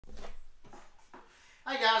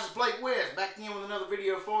Hey guys, it's Blake West back again with another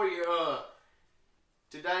video for you.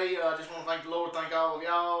 Today, I just want to thank the Lord, thank all of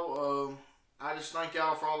y'all. I just thank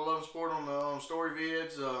y'all for all the love and support on the story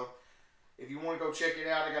vids. If you want to go check it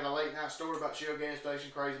out, I got a late night story about Shell gas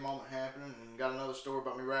station, crazy moment happening, and got another story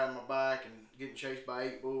about me riding my bike and getting chased by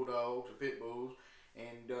 8 bulldogs or pit bulls.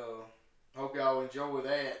 And hope y'all enjoy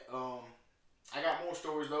that. I got more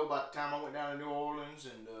stories though about the time I went down to New Orleans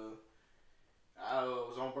and I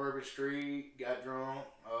was on Bourbon Street, got drunk.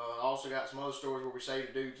 Also got some other stories where we saved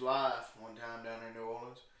a dude's life one time down there in New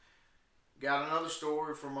Orleans. Got another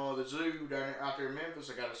story from the zoo out there in Memphis.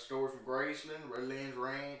 I got a story from Graceland, Redlands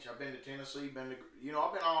Ranch. I've been to Tennessee, I've been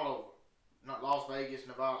all over. Not Las Vegas,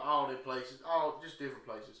 Nevada, all the places, just different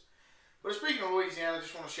places. But speaking of Louisiana, I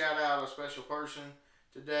just want to shout out a special person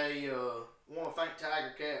today. Want to thank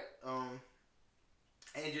Tiger Cat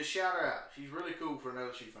and just shout her out. She's really cool for an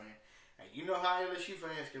LSU fan. And you know how LSU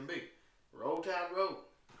fans can be. Roll Tide roll.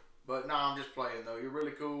 But no, I'm just playing though. You're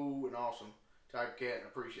really cool and awesome, Tiger Cat, and I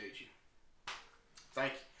appreciate you.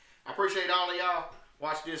 Thank you. I appreciate all of y'all.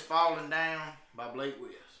 Watch this Falling Down by Blake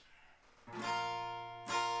West.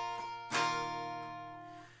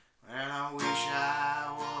 And I wish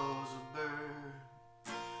I was a bird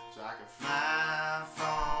so I could fly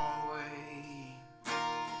far away.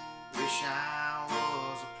 Wish I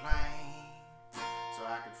was a plane so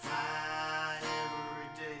I could fly every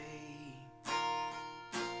day.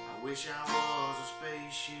 I wish I was a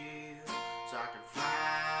spaceship so I could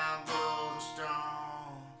fly above the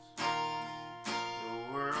stars. The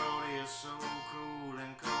world is so cruel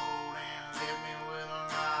and cold and left me with a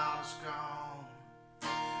lot of scars.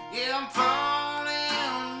 Yeah, I'm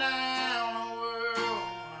falling down the world.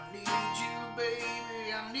 I need you,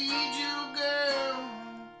 baby, I need you, girl,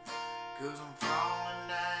 'cause I'm falling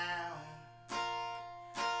down.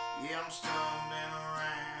 Yeah, I'm stumbling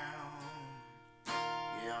around.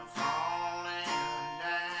 Yeah, I'm falling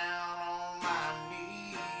down on my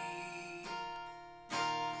knees,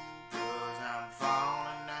 'cause I'm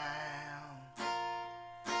falling down.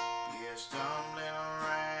 Yeah, stumbling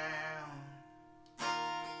around.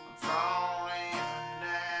 I'm falling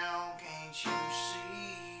down, can't you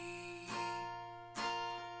see?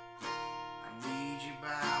 I need you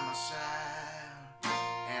by my side,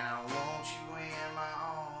 and I want you in my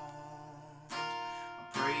arms. I'm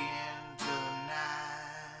praying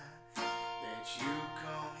tonight that you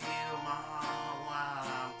come heal my heart while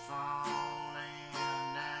I'm falling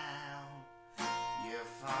down.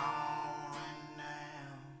 You're falling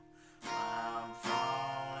down while I'm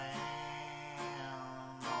falling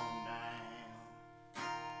on down.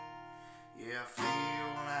 Yeah, I feel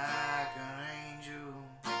like an angel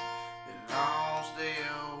that lost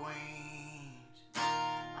their wings.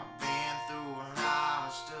 I've been through a lot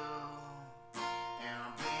of stuff, and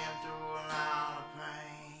I've been through a lot of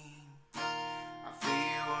pain. I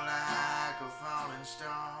feel like a falling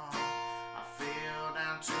star. I fell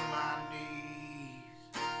down to my knees.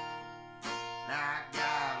 Now I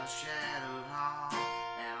got a shattered heart,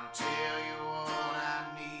 and I'll tell you what I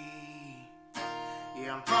need.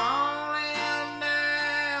 Yeah, I'm falling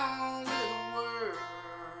down with the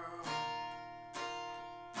world.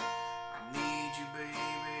 I need you,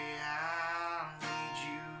 baby, I need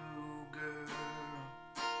you, girl,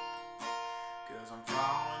 'cause I'm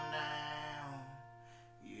falling down.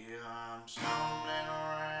 Yeah, I'm stumbling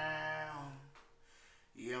around.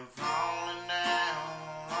 Yeah, I'm falling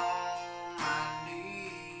down on my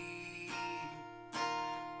knees.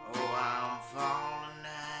 Oh, I'm falling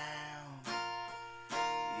down.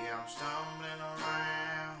 Yeah, I'm stumbling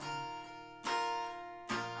around.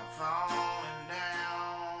 I'm falling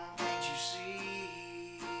down. Can't you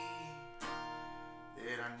see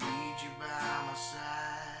that I need you by my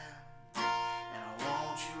side, and I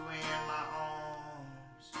want you in my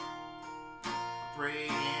arms? I'm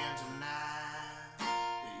praying tonight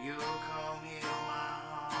that you'll come heal my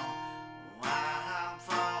heart while I'm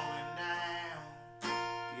falling down.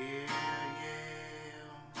 Yeah, yeah,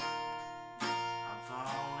 I'm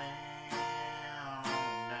falling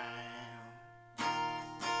on down.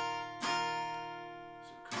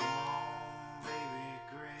 So come on, baby,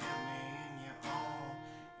 grab me in your arms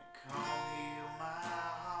and come heal my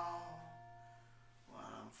heart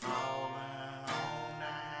while I'm falling on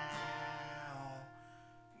down.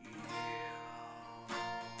 Yeah.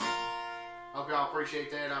 Hope y'all appreciate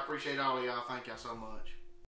that. I appreciate all of y'all. Thank y'all so much.